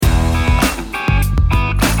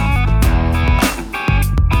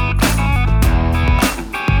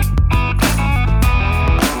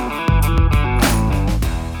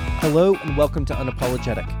Hello and welcome to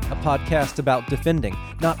Unapologetic, a podcast about defending,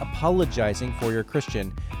 not apologizing for your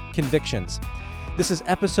Christian convictions. This is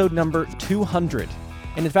episode number 200.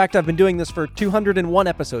 And in fact, I've been doing this for 201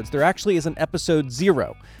 episodes. There actually is an episode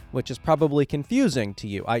 0, which is probably confusing to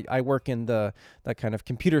you. I work in the kind of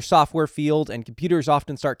computer software field, and computers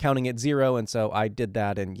often start counting at 0, and so I did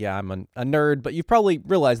that, and yeah, I'm a nerd, but you've probably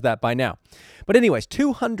realized that by now. But anyways,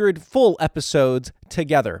 200 full episodes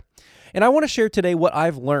together. And I want to share today what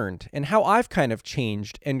I've learned and how I've kind of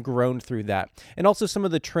changed and grown through that, and also some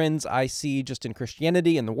of the trends I see just in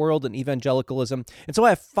Christianity and the world and evangelicalism. And so I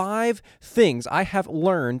have 5 things I have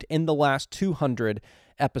learned in the last 200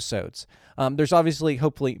 episodes. There's obviously,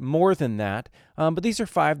 hopefully, more than that, but these are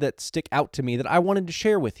 5 that stick out to me that I wanted to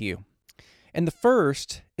share with you. And the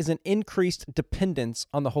first is an increased dependence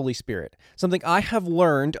on the Holy Spirit. Something I have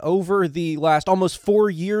learned over the last almost 4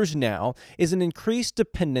 years now is an increased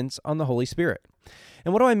dependence on the Holy Spirit.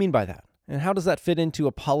 And what do I mean by that? And how does that fit into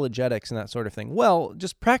apologetics and that sort of thing? Well,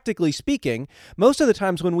 just practically speaking, most of the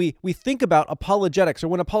times when we think about apologetics, or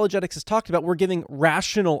when apologetics is talked about, we're giving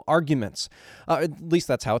rational arguments. At least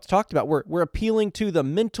that's how it's talked about. We're appealing to the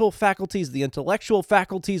mental faculties, the intellectual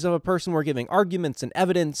faculties of a person. We're giving arguments and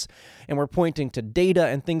evidence, and we're pointing to data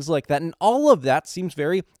and things like that. And all of that seems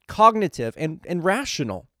very cognitive and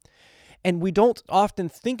rational. And we don't often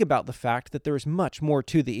think about the fact that there is much more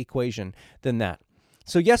to the equation than that.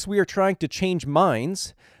 So yes, we are trying to change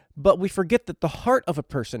minds, but we forget that the heart of a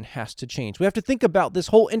person has to change. We have to think about this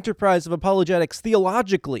whole enterprise of apologetics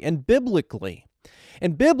theologically and biblically.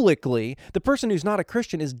 And biblically, the person who's not a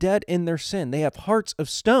Christian is dead in their sin. They have hearts of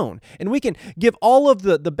stone. And we can give all of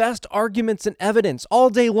the best arguments and evidence all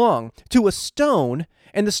day long to a stone,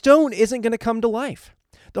 and the stone isn't going to come to life.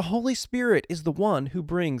 The Holy Spirit is the one who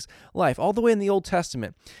brings life. All the way in the Old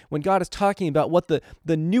Testament, when God is talking about what the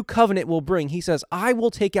new covenant will bring, he says, I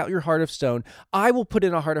will take out your heart of stone. I will put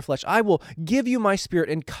in a heart of flesh. I will give you my spirit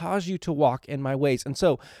and cause you to walk in my ways. And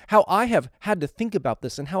so how I have had to think about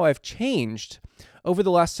this and how I've changed over the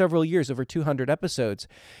last several years, over 200 episodes,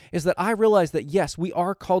 is that I realize that yes, we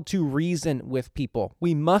are called to reason with people.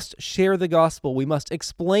 We must share the gospel. We must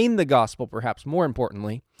explain the gospel, perhaps more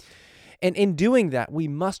importantly. And in doing that, we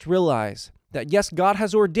must realize that, yes, God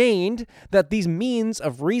has ordained that these means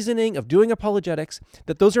of reasoning, of doing apologetics,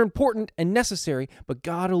 that those are important and necessary, but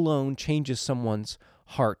God alone changes someone's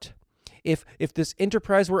heart. If this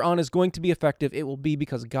enterprise we're on is going to be effective, it will be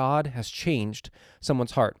because God has changed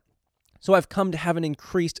someone's heart. So I've come to have an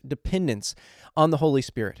increased dependence on the Holy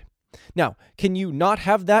Spirit. Now, can you not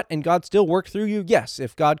have that and God still work through you? Yes.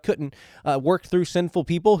 If God couldn't work through sinful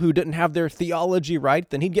people who didn't have their theology right,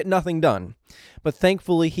 then he'd get nothing done. But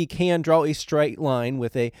thankfully, he can draw a straight line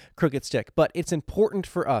with a crooked stick. But it's important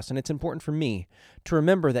for us, and it's important for me, to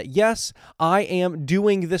remember that, yes, I am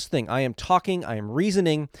doing this thing. I am talking, I am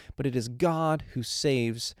reasoning, but it is God who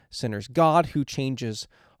saves sinners, God who changes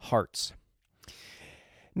hearts.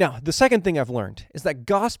 Now, the second thing I've learned is that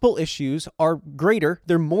gospel issues are greater,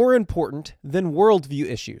 they're more important than worldview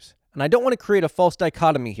issues. And I don't want to create a false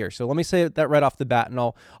dichotomy here, so let me say that right off the bat, and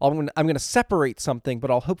I'm going to separate something, but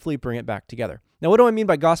I'll hopefully bring it back together. Now, what do I mean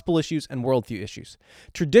by gospel issues and worldview issues?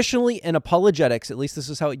 Traditionally in apologetics, at least this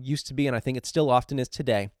is how it used to be, and I think it still often is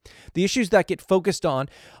today, the issues that get focused on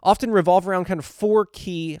often revolve around kind of 4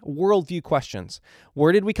 key worldview questions.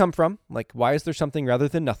 Where did we come from? Like, why is there something rather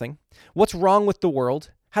than nothing? What's wrong with the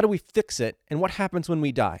world? How do we fix it? And what happens when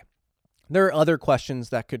we die? There are other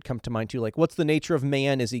questions that could come to mind too, like what's the nature of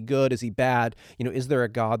man? Is he good? Is he bad? Is there a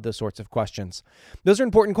God? Those sorts of questions. Those are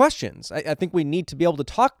important questions. I think we need to be able to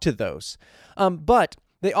talk to those. But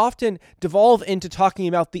they often devolve into talking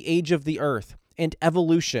about the age of the earth and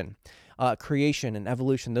evolution, creation and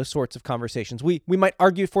evolution, those sorts of conversations. We might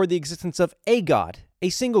argue for the existence of a God, a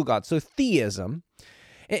single God, so theism.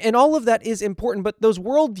 And all of that is important, but those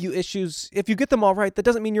worldview issues, if you get them all right, that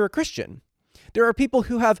doesn't mean you're a Christian. There are people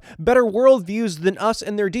who have better worldviews than us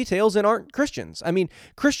in their details and aren't Christians. I mean,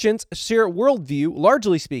 Christians share worldview,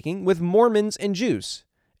 largely speaking, with Mormons and Jews.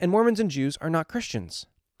 And Mormons and Jews are not Christians.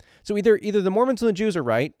 So either the Mormons and the Jews are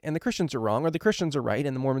right and the Christians are wrong, or the Christians are right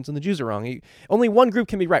and the Mormons and the Jews are wrong. Only one group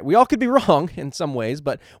can be right. We all could be wrong in some ways,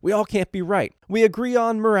 but we all can't be right. We agree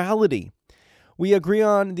on morality. We agree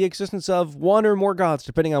on the existence of one or more gods,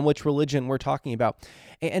 depending on which religion we're talking about.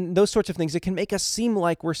 And those sorts of things, it can make us seem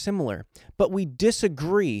like we're similar, but we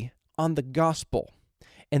disagree on the gospel.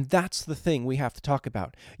 And that's the thing we have to talk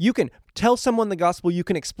about. You can tell someone the gospel, you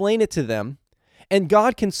can explain it to them, and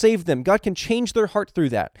God can save them. God can change their heart through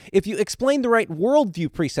that. If you explain the right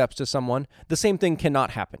worldview precepts to someone, the same thing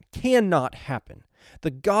cannot happen. Cannot happen.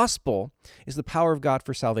 The gospel is the power of God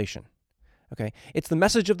for salvation. Okay? It's the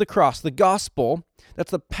message of the cross, the gospel,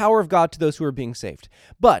 that's the power of God to those who are being saved.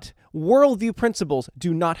 But worldview principles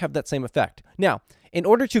do not have that same effect. Now, in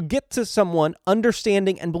order to get to someone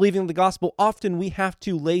understanding and believing the gospel, often we have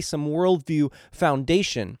to lay some worldview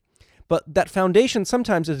foundation. But that foundation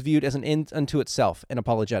sometimes is viewed as an end unto itself in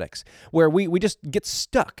apologetics, where we just get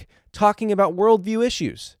stuck talking about worldview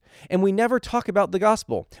issues, and we never talk about the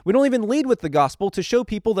gospel. We don't even lead with the gospel to show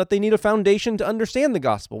people that they need a foundation to understand the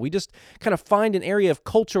gospel. We just kind of find an area of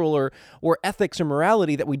cultural or ethics or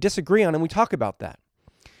morality that we disagree on, and we talk about that.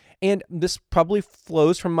 And this probably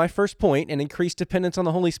flows from my first point, an increased dependence on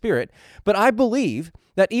the Holy Spirit. But I believe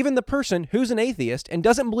that even the person who's an atheist and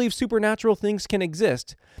doesn't believe supernatural things can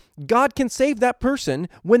exist, God can save that person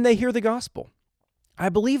when they hear the gospel. I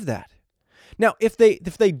believe that. Now, if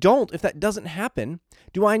that doesn't happen,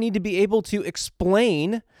 do I need to be able to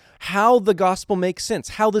explain how the gospel makes sense,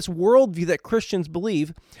 how this worldview that Christians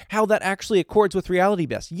believe, how that actually accords with reality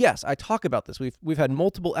best? Yes, I talk about this. We've had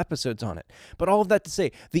multiple episodes on it. But all of that to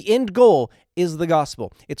say, the end goal is the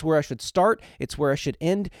gospel. It's where I should start. It's where I should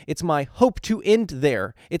end. It's my hope to end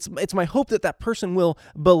there. It's my hope that person will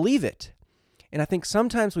believe it. And I think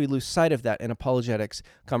sometimes we lose sight of that in apologetics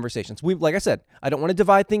conversations. Like I said, I don't want to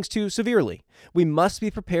divide things too severely. We must be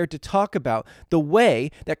prepared to talk about the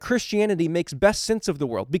way that Christianity makes best sense of the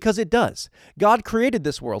world, because it does. God created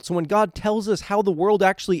this world. So when God tells us how the world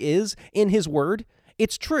actually is in His Word,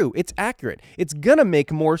 it's true. It's accurate. It's going to make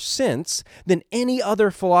more sense than any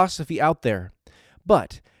other philosophy out there.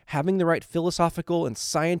 But having the right philosophical and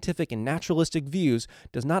scientific and naturalistic views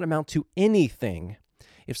does not amount to anything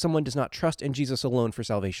if someone does not trust in Jesus alone for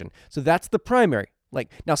salvation. So that's the primary.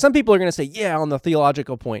 Now some people are going to say, yeah, on the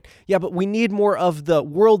theological point. Yeah, but we need more of the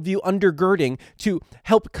worldview undergirding to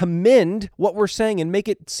help commend what we're saying and make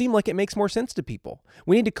it seem like it makes more sense to people.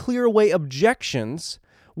 We need to clear away objections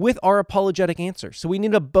with our apologetic answers. So we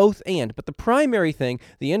need a both and. But the primary thing,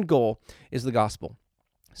 the end goal, is the gospel.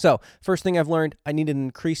 So, first thing I've learned, I need an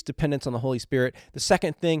increased dependence on the Holy Spirit. The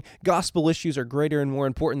second thing, gospel issues are greater and more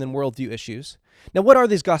important than worldview issues. Now, what are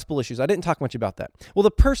these gospel issues? I didn't talk much about that. Well, the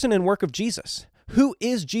person and work of Jesus. Who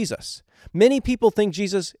is Jesus? Many people think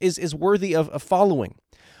Jesus is worthy of following.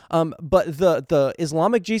 But the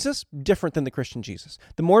Islamic Jesus, different than the Christian Jesus.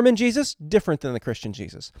 The Mormon Jesus, different than the Christian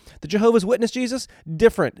Jesus. The Jehovah's Witness Jesus,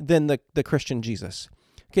 different than the Christian Jesus.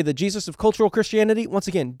 Okay, the Jesus of cultural Christianity, once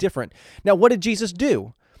again, different. Now, what did Jesus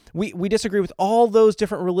do? We disagree with all those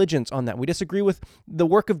different religions on that. We disagree with the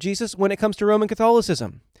work of Jesus when it comes to Roman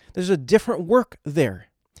Catholicism. There's a different work there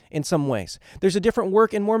in some ways. There's a different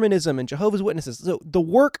work in Mormonism and Jehovah's Witnesses. So the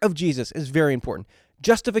work of Jesus is very important.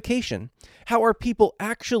 Justification. How are people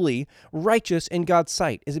actually righteous in God's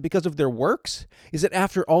sight? Is it because of their works? Is it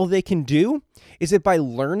after all they can do? Is it by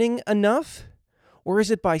learning enough? Or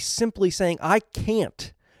is it by simply saying, I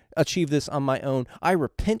can't achieve this on my own. I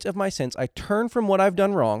repent of my sins. I turn from what I've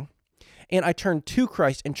done wrong, and I turn to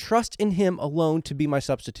Christ and trust in Him alone to be my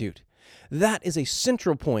substitute. That is a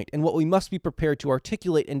central point in what we must be prepared to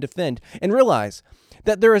articulate and defend, and realize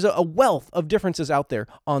that there is a wealth of differences out there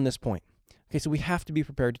on this point. Okay, so we have to be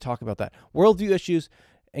prepared to talk about that. Worldview issues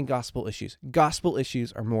and gospel issues. Gospel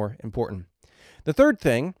issues are more important. The third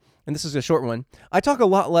thing, and this is a short one, I talk a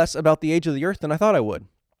lot less about the age of the earth than I thought I would.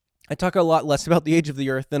 I talk a lot less about the age of the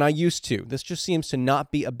earth than I used to. This just seems to not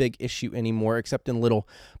be a big issue anymore, except in little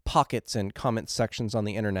pockets and comment sections on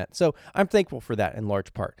the internet. So I'm thankful for that in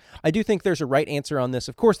large part. I do think there's a right answer on this.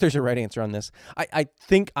 Of course, there's a right answer on this. I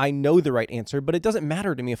think I know the right answer, but it doesn't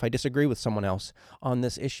matter to me if I disagree with someone else on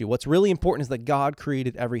this issue. What's really important is that God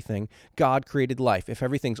created everything. God created life. If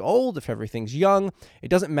everything's old, if everything's young, it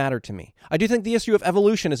doesn't matter to me. I do think the issue of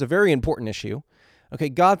evolution is a very important issue. Okay,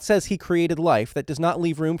 God says He created life. That does not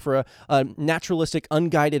leave room for a naturalistic,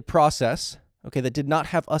 unguided process, okay, that did not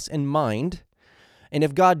have us in mind. And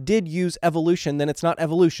if God did use evolution, then it's not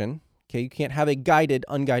evolution. Okay, you can't have a guided,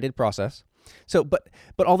 unguided process. So, but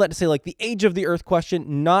all that to say, the age of the earth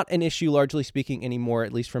question, not an issue, largely speaking, anymore,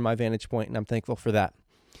 at least from my vantage point, and I'm thankful for that.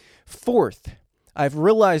 Fourth, I've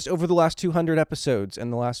realized over the last 200 episodes and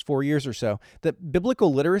the last 4 years or so that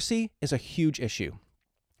biblical literacy is a huge issue.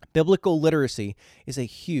 Biblical literacy is a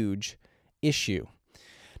huge issue.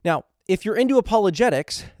 Now, if you're into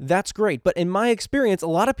apologetics, that's great. But in my experience, a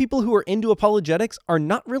lot of people who are into apologetics are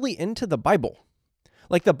not really into the Bible.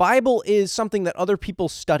 The Bible is something that other people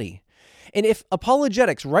study. And if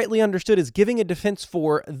apologetics, rightly understood, is giving a defense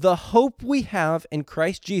for the hope we have in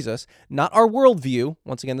Christ Jesus, not our worldview,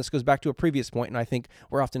 once again, this goes back to a previous point, and I think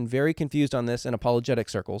we're often very confused on this in apologetic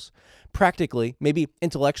circles. Practically, maybe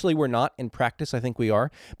intellectually we're not, in practice I think we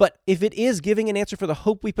are, but if it is giving an answer for the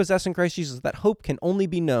hope we possess in Christ Jesus, that hope can only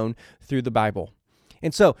be known through the Bible.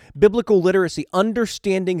 And so, biblical literacy,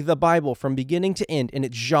 understanding the Bible from beginning to end in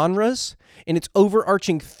its genres, in its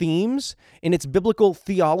overarching themes, in its biblical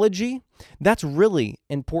theology, that's really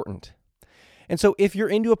important. And so if you're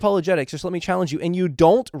into apologetics, just let me challenge you, and you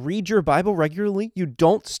don't read your Bible regularly, you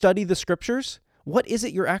don't study the scriptures, what is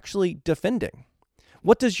it you're actually defending?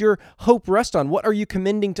 What does your hope rest on? What are you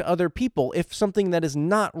commending to other people if something that is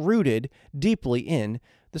not rooted deeply in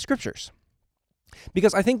the scriptures?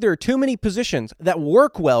 Because I think there are too many positions that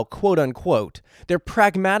work well, quote unquote. They're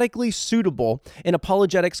pragmatically suitable in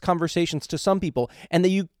apologetics conversations to some people, and that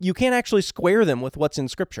you can't actually square them with what's in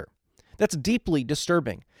Scripture. That's deeply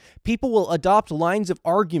disturbing. People will adopt lines of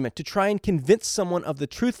argument to try and convince someone of the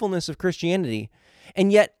truthfulness of Christianity,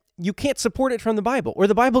 and yet you can't support it from the Bible, or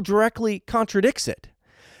the Bible directly contradicts it.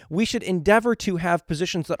 We should endeavor to have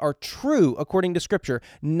positions that are true according to Scripture,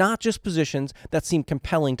 not just positions that seem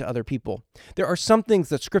compelling to other people. There are some things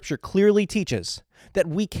that Scripture clearly teaches that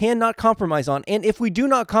we cannot compromise on, and if we do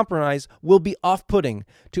not compromise, will be off-putting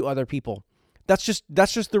to other people. That's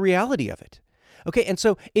just the reality of it. Okay, and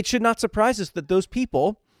so it should not surprise us that those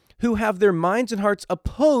people who have their minds and hearts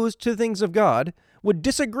opposed to things of God would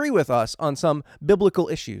disagree with us on some biblical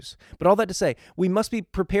issues. But all that to say, we must be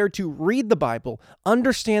prepared to read the Bible,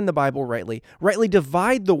 understand the Bible rightly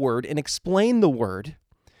divide the Word and explain the Word,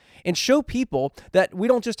 and show people that we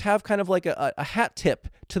don't just have kind of like a hat tip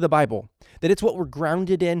to the Bible, that it's what we're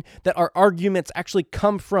grounded in, that our arguments actually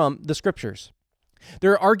come from the Scriptures.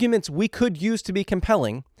 There are arguments we could use to be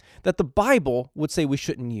compelling that the Bible would say we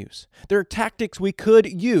shouldn't use. There are tactics we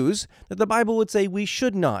could use that the Bible would say we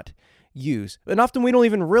should not use. And often we don't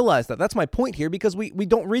even realize that. That's my point here, because we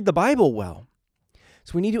don't read the Bible well.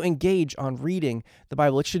 So we need to engage on reading the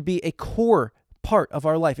Bible. It should be a core part of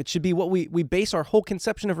our life. It should be what we base our whole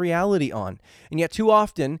conception of reality on. And yet too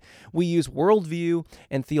often we use worldview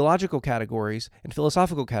and theological categories and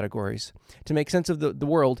philosophical categories to make sense of the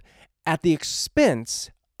world at the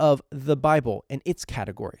expense of the Bible and its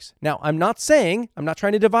categories. Now, I'm not trying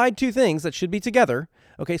to divide two things that should be together.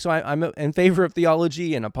 Okay, so I'm in favor of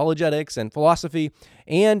theology and apologetics and philosophy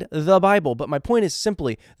and the Bible. But my point is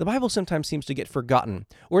simply, the Bible sometimes seems to get forgotten,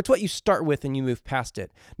 or it's what you start with and you move past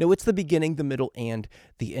it. No, it's the beginning, the middle, and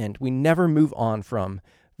the end. We never move on from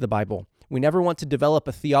the Bible. We never want to develop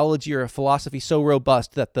a theology or a philosophy so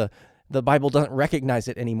robust that the Bible doesn't recognize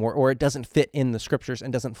it anymore, or it doesn't fit in the scriptures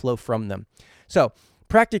and doesn't flow from them. So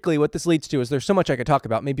practically what this leads to is there's so much I could talk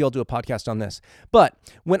about. Maybe I'll do a podcast on this. But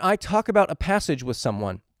when I talk about a passage with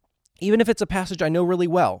someone, even if it's a passage I know really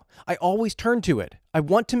well, I always turn to it. I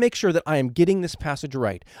want to make sure that I am getting this passage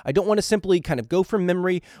right. I don't want to simply kind of go from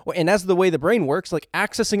memory, and as the way the brain works, like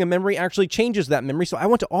accessing a memory actually changes that memory. So I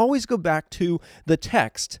want to always go back to the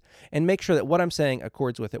text and make sure that what I'm saying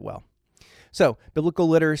accords with it well. So, biblical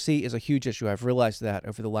literacy is a huge issue. I've realized that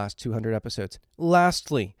over the last 200 episodes.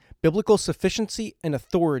 Lastly, biblical sufficiency and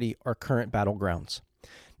authority are current battlegrounds.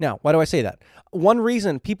 Now, why do I say that? One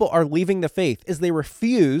reason people are leaving the faith is they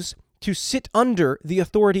refuse to sit under the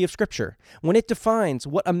authority of Scripture when it defines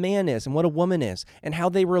what a man is and what a woman is and how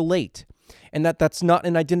they relate, and that's not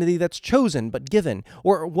an identity that's chosen but given,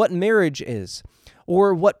 or what marriage is,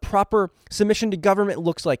 or what proper submission to government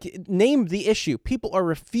looks like. Name the issue. People are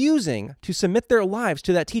refusing to submit their lives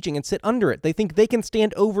to that teaching and sit under it. They think they can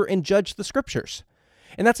stand over and judge the Scriptures.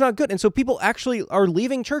 And that's not good. And so people actually are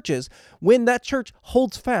leaving churches when that church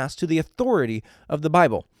holds fast to the authority of the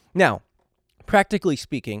Bible. Now, practically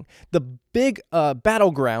speaking, the big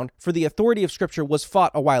battleground for the authority of Scripture was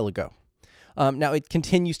fought a while ago. Now, it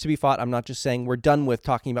continues to be fought. I'm not just saying we're done with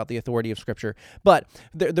talking about the authority of Scripture, but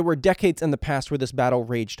there were decades in the past where this battle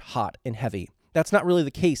raged hot and heavy. That's not really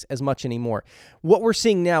the case as much anymore. What we're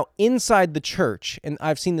seeing now inside the church, and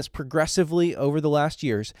I've seen this progressively over the last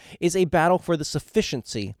years, is a battle for the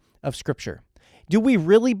sufficiency of Scripture. Do we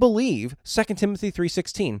really believe, 2 Timothy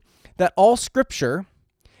 3:16, that all Scripture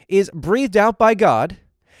is breathed out by God,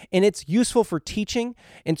 and it's useful for teaching,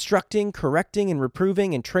 instructing, correcting, and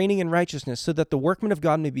reproving, and training in righteousness, so that the workman of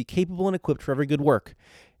God may be capable and equipped for every good work?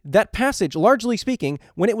 That passage, largely speaking,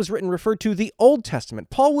 when it was written, referred to the Old Testament.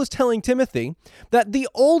 Paul was telling Timothy that the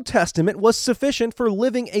Old Testament was sufficient for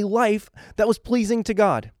living a life that was pleasing to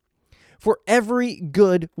God, for every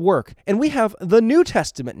good work. And we have the New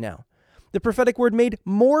Testament now. The prophetic word made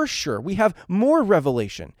more sure. We have more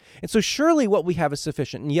revelation. And so surely what we have is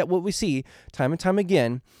sufficient. And yet what we see time and time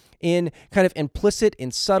again in kind of implicit,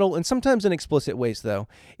 in subtle, and sometimes in explicit ways, though,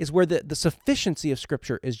 is where the sufficiency of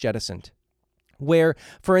Scripture is jettisoned. Where,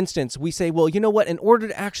 for instance, we say, well, you know what, in order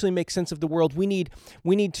to actually make sense of the world, we need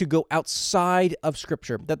to go outside of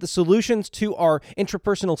Scripture, that the solutions to our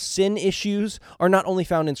interpersonal sin issues are not only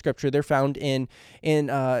found in Scripture, they're found in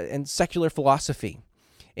secular philosophy,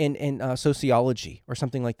 in sociology or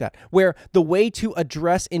something like that, where the way to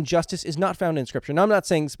address injustice is not found in Scripture. Now, I'm not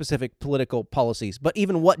saying specific political policies, but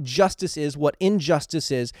even what justice is, what injustice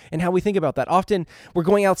is, and how we think about that. Often, we're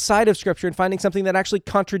going outside of Scripture and finding something that actually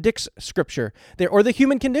contradicts Scripture, or the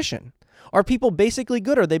human condition. Are people basically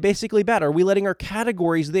good? Or are they basically bad? Are we letting our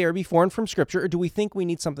categories there be foreign from Scripture, or do we think we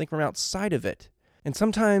need something from outside of it? And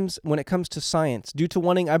sometimes, when it comes to science, due to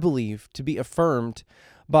wanting, I believe, to be affirmed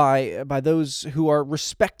by those who are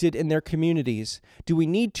respected in their communities, do we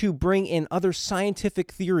need to bring in other scientific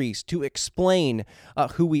theories to explain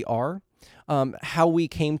who we are, how we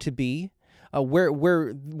came to be, where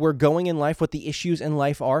we're going in life, what the issues in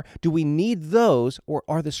life are? Do we need those, or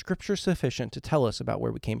are the Scriptures sufficient to tell us about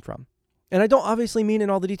where we came from? And I don't obviously mean in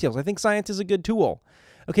all the details. I think science is a good tool.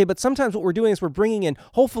 Okay, but sometimes what we're doing is we're bringing in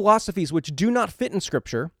whole philosophies which do not fit in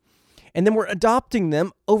Scripture, and then we're adopting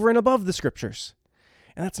them over and above the Scriptures.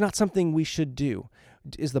 And that's not something we should do.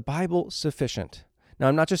 Is the Bible sufficient? Now,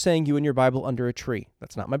 I'm not just saying you and your Bible under a tree.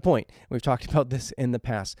 That's not my point. We've talked about this in the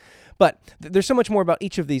past. But there's so much more about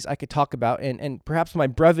each of these I could talk about, and perhaps my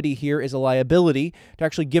brevity here is a liability to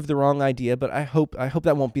actually give the wrong idea, but I hope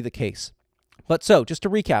that won't be the case. But so, just to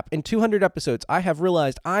recap, in 200 episodes, I have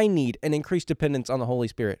realized I need an increased dependence on the Holy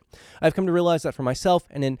Spirit. I've come to realize that for myself,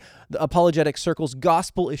 and in the apologetic circles,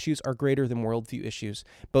 gospel issues are greater than worldview issues.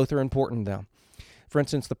 Both are important, though. For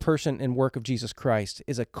instance, the person and work of Jesus Christ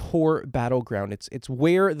is a core battleground. It's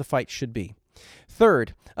where the fight should be.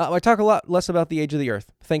 Third, I talk a lot less about the age of the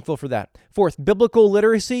earth. Thankful for that. Fourth, biblical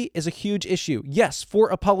literacy is a huge issue. Yes, for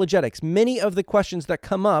apologetics, many of the questions that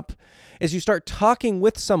come up as you start talking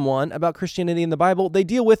with someone about Christianity and the Bible, they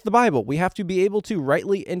deal with the Bible. We have to be able to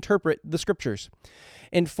rightly interpret the Scriptures.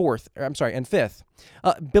 And fifth,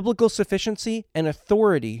 biblical sufficiency and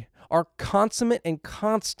authority are consummate and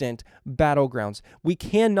constant battlegrounds. We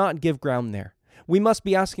cannot give ground there. We must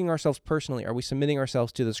be asking ourselves personally, are we submitting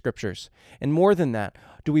ourselves to the Scriptures? And more than that,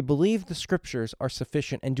 do we believe the Scriptures are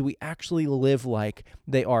sufficient, and do we actually live like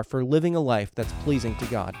they are for living a life that's pleasing to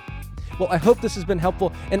God? Well, I hope this has been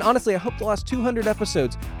helpful, and honestly, I hope the last 200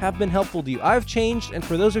 episodes have been helpful to you. I've changed, and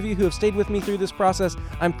for those of you who have stayed with me through this process,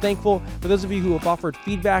 I'm thankful. For those of you who have offered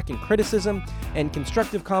feedback and criticism and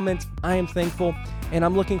constructive comments, I am thankful, and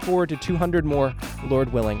I'm looking forward to 200 more,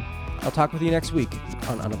 Lord willing. I'll talk with you next week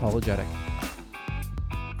on Unapologetic.